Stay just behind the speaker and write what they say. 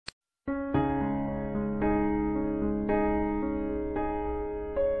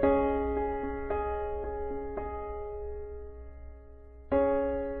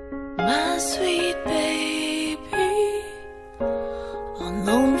sweet baby, on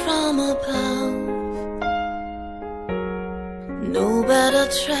loan from above. No better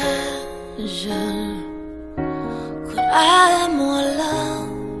treasure could I have more love.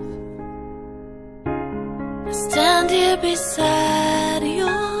 I stand here beside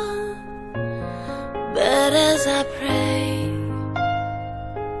your bed as I pray.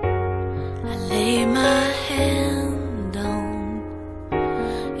 I lay my hand on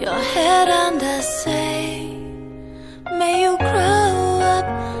your head and I say, may you grow up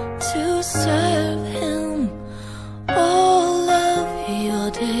to serve Him all of your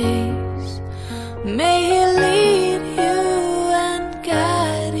days. May He lead you and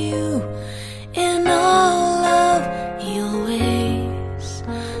guide you in all of your ways.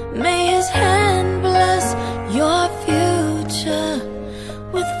 May His hand bless your future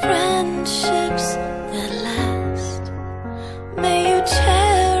with friendships that last. May you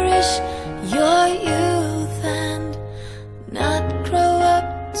cherish your youth and not grow up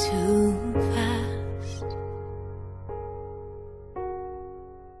too fast.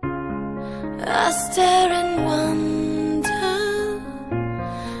 I stare in wonder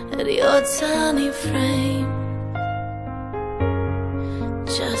at your tiny frame,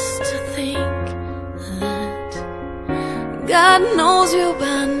 just to think that God knows you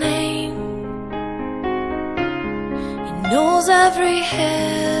by name. He knows every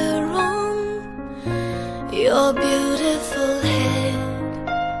hair on your beautiful head.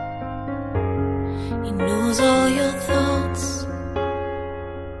 He knows all your thoughts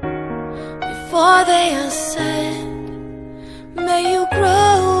before they are said. May you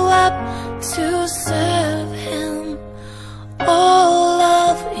grow up to serve Him all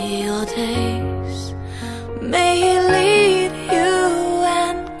of your days. May He lead you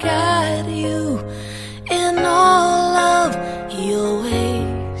and guide you in all of your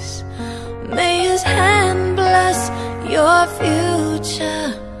ways. May His hand bless your future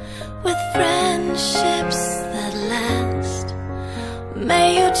with friendships that last. May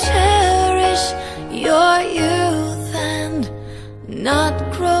you cherish your youth and not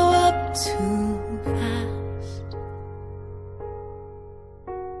grow up too fast.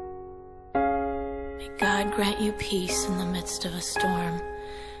 May God grant you peace in the midst of a storm.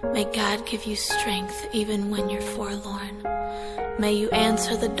 May God give you strength even when you're forlorn. May you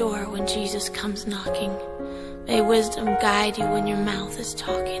answer the door when Jesus comes knocking. May wisdom guide you when your mouth is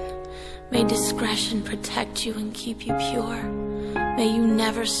talking. May discretion protect you and keep you pure. May you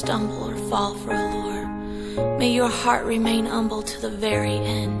never stumble or fall for a lure. May your heart remain humble to the very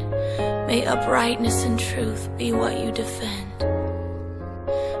end. May uprightness and truth be what you defend.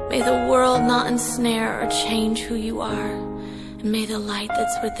 May the world not ensnare or change who you are. And may the light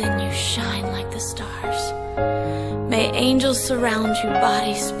that's within you shine like the stars. May angels surround you,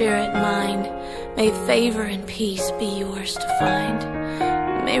 body, spirit, mind. May favor and peace be yours to find.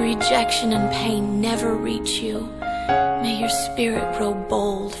 May rejection and pain never reach you. May your spirit grow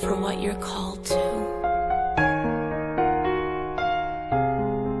bold for what you're called to.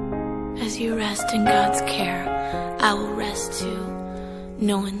 As you rest in God's care, I will rest too,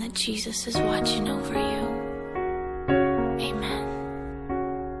 knowing that Jesus is watching over you. Amen.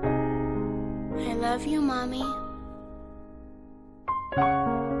 I love you, Mommy.